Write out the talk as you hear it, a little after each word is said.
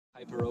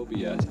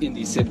Hyperobia,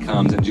 indie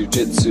sitcoms and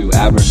jujitsu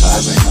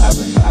advertising,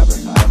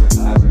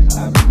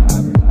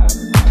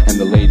 and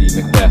the Lady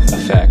Macbeth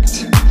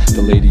effect.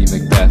 The Lady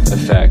Macbeth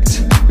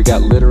effect. We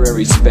got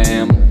literary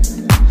spam,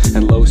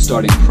 and low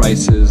starting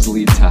prices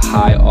lead to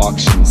high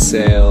auction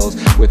sales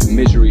with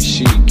misery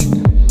chic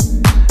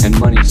and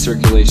money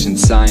circulation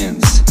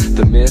science.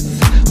 The myth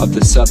of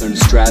the Southern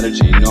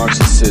strategy,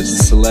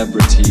 narcissists,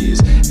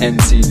 celebrities,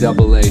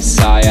 NCAA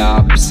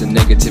psyops, and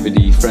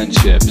negativity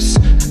friendships.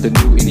 The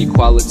new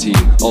inequality,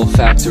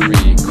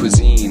 olfactory,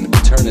 cuisine,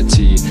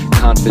 eternity,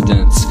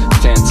 confidence,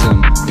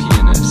 phantom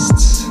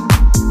pianists.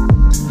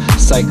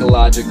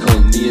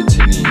 Psychological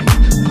neoteny,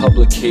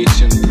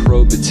 publication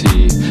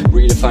probity,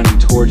 redefining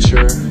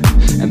torture,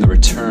 and the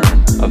return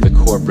of the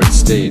corporate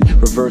state.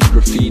 Reverse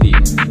graffiti,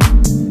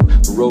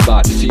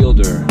 robot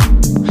fielder,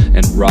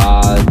 and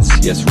rods,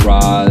 yes,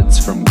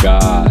 rods from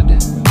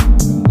God.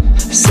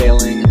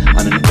 Sailing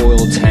on an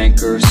oil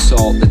tanker,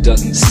 salt that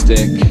doesn't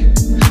stick.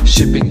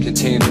 Shipping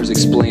containers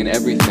explain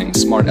everything.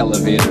 Smart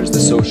elevators, the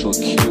social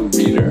cue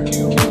reader.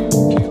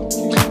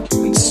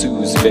 And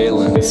Sue's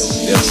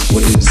valence. Yes,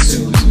 what is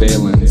Sue's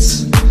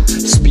valence?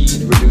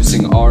 Speed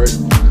reducing art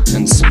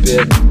and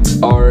spit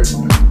art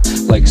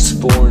like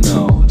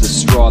Sporno, the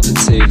straw that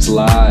saves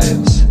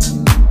lives.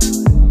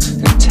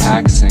 And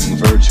taxing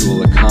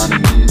virtual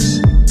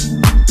economies.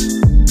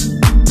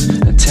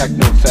 And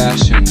techno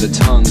fashion, the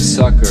tongue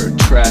sucker,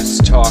 trash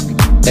talk,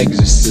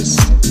 exorcist,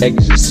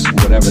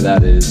 whatever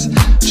that is.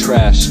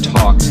 Trash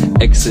talk,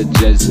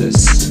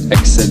 exegesis,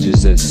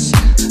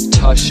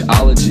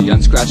 tushology,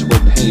 unscratchable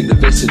pain, the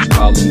visage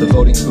problem, the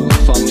voting booth,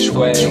 Fung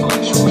Shway.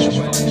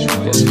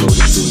 Yes,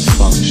 voting booth,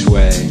 Fung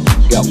Shway.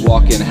 We got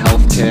walk-in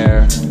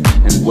healthcare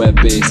and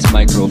web-based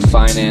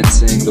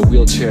microfinancing, the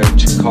wheelchair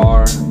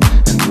chakar,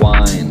 and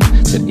wine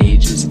that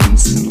ages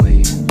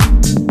instantly.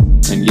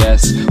 And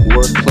yes,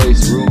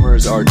 workplace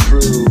rumors are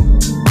true,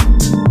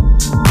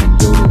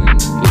 and yodeling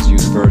is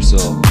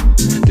universal.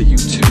 The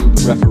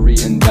YouTube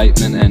referee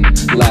indictment, and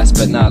last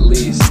but not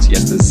least,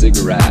 yes, the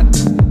ziggurat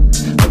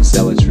of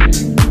zealotry.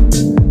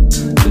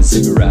 The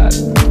ziggurat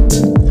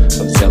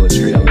of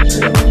zealotry.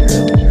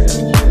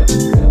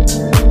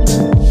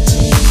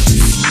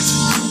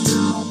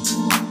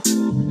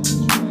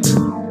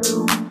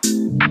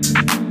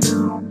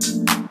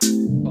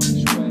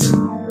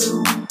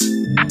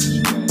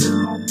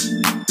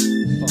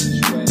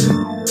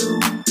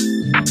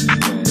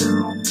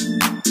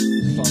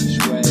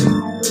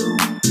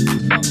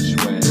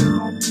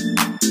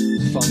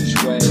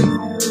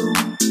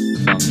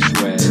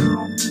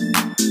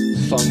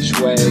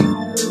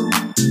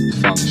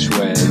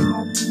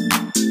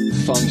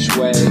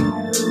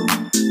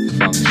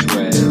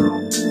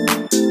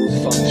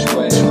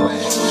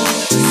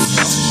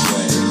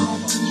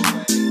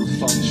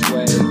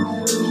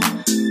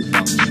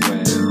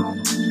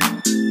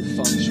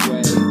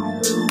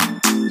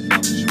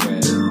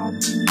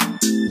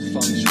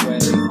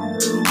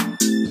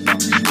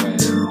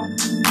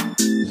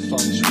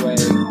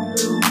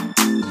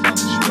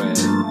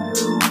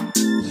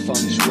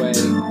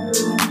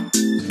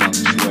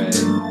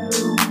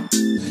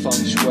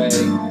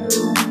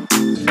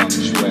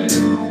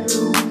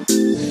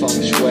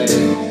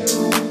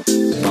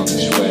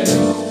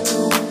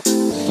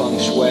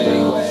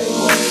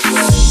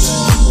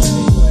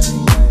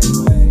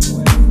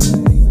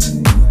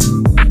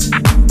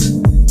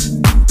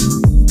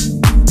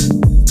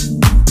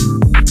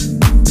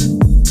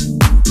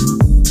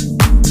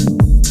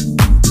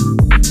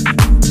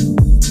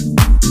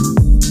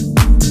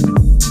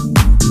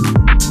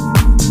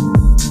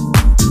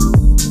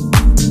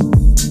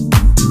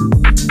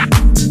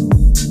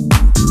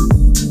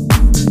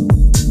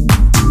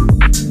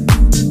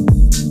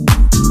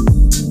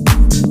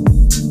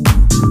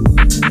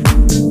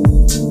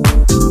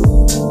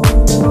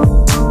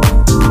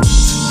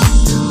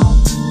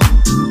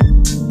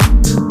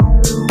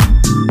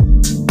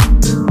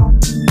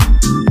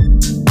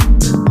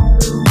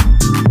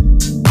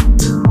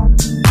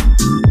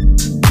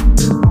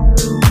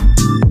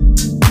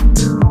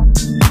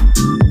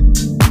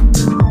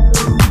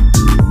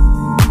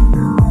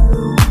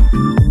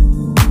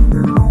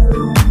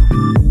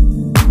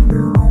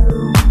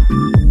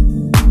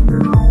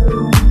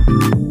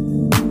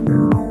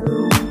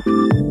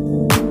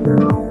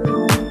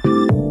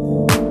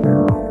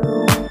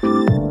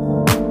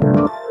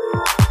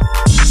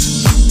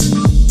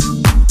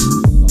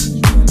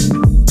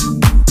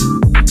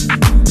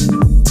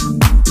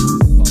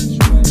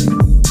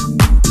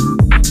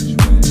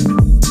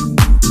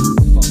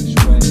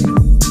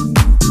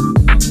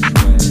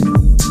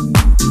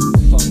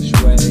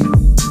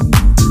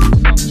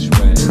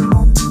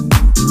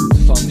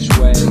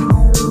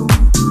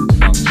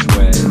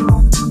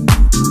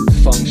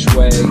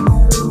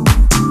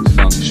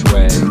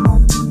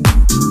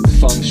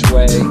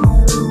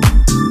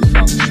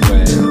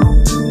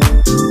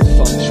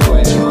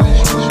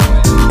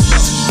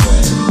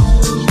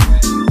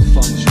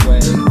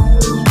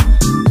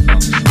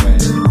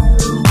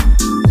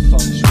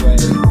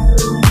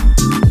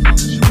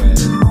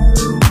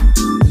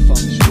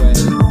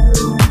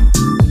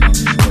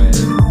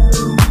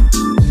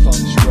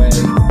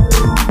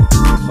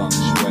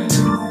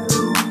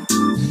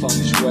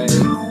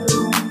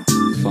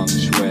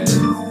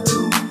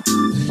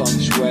 Fung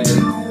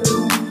Shway.